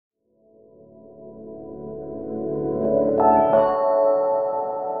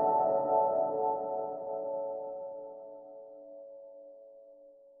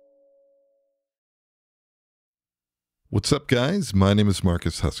Sup guys, my name is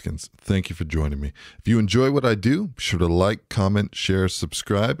Marcus Huskins. Thank you for joining me. If you enjoy what I do, be sure to like, comment, share,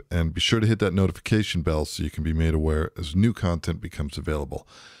 subscribe, and be sure to hit that notification bell so you can be made aware as new content becomes available.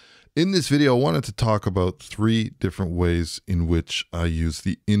 In this video, I wanted to talk about 3 different ways in which I use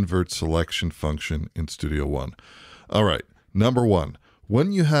the invert selection function in Studio One. All right, number 1.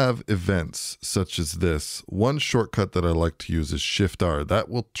 When you have events such as this, one shortcut that I like to use is Shift-R. That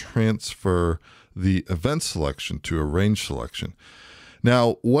will transfer the event selection to a range selection.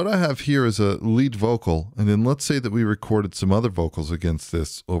 Now, what I have here is a lead vocal, and then let's say that we recorded some other vocals against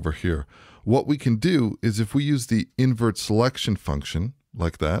this over here. What we can do is if we use the invert selection function,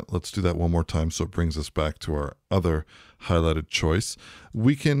 like that, let's do that one more time so it brings us back to our other highlighted choice.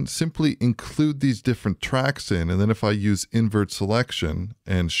 We can simply include these different tracks in, and then if I use invert selection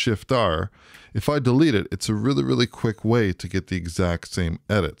and Shift-R, if I delete it, it's a really quick way to get the exact same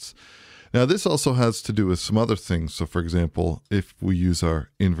edits. Now this also has to do with some other things. So for example, if we use our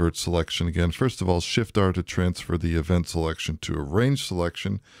invert selection again, first of all, Shift-R to transfer the event selection to a range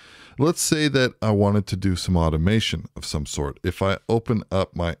selection. Let's say that I wanted to do some automation of some sort. If I open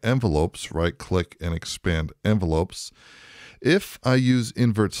up my envelopes, right click and expand envelopes, if I use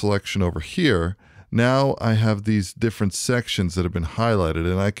invert selection over here, now I have these different sections that have been highlighted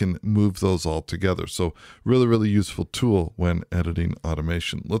and I can move those all together. So really useful tool when editing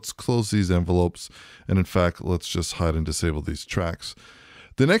automation. Let's close these envelopes, and in fact, let's just hide and disable these tracks.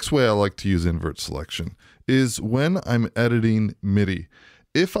 The next way I like to use invert selection is when I'm editing MIDI.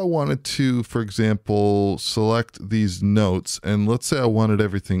 If I wanted to, for example, select these notes, and let's say I wanted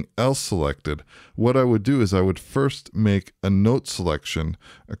everything else selected, what I would do is I would first make a note selection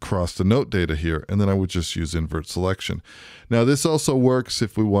across the note data here, and then I would just use invert selection. Now this also works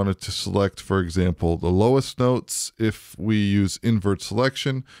if we wanted to select, for example, the lowest notes. If we use invert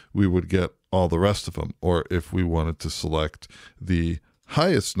selection, we would get all the rest of them. Or if we wanted to select the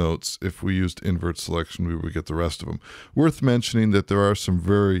highest notes, if we used invert selection, we would get the rest of them. Worth mentioning that there are some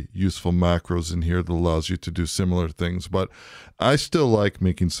very useful macros in here that allows you to do similar things, but I still like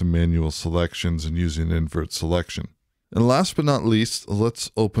making some manual selections and using invert selection. And last but not least,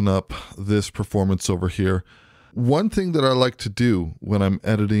 let's open up this performance over here. One thing that I like to do when I'm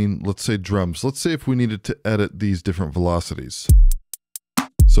editing, let's say drums, let's say if we needed to edit these different velocities.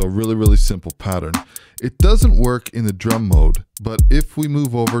 So a really simple pattern. It doesn't work in the drum mode, but if we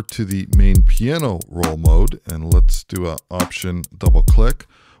move over to the main piano roll mode, and let's do an option double click,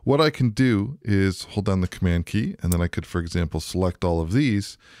 what I can do is hold down the command key, and then I could, for example, select all of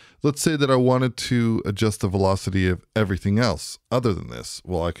these. Let's say that I wanted to adjust the velocity of everything else other than this.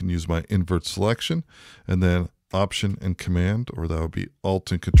 Well, I can use my invert selection, and then option and command, or that would be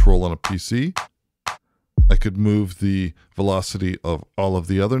alt and control on a PC. I could move the velocity of all of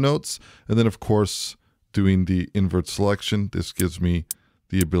the other notes. And then of course, doing the invert selection, this gives me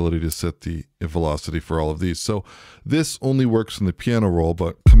the ability to set the velocity for all of these. So this only works in the piano roll,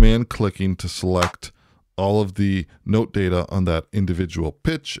 but command clicking to select all of the note data on that individual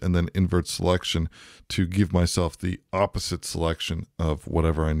pitch, and then invert selection to give myself the opposite selection of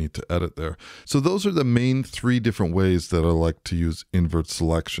whatever I need to edit there. So those are the main 3 different ways that I like to use invert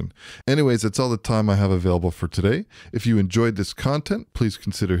selection. Anyways, that's all the time I have available for today. If you enjoyed this content, please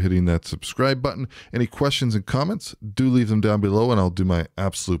consider hitting that subscribe button. Any questions and comments, do leave them down below and I'll do my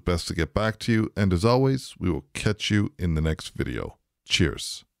absolute best to get back to you. And as always, we will catch you in the next video.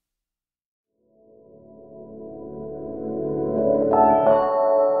 Cheers.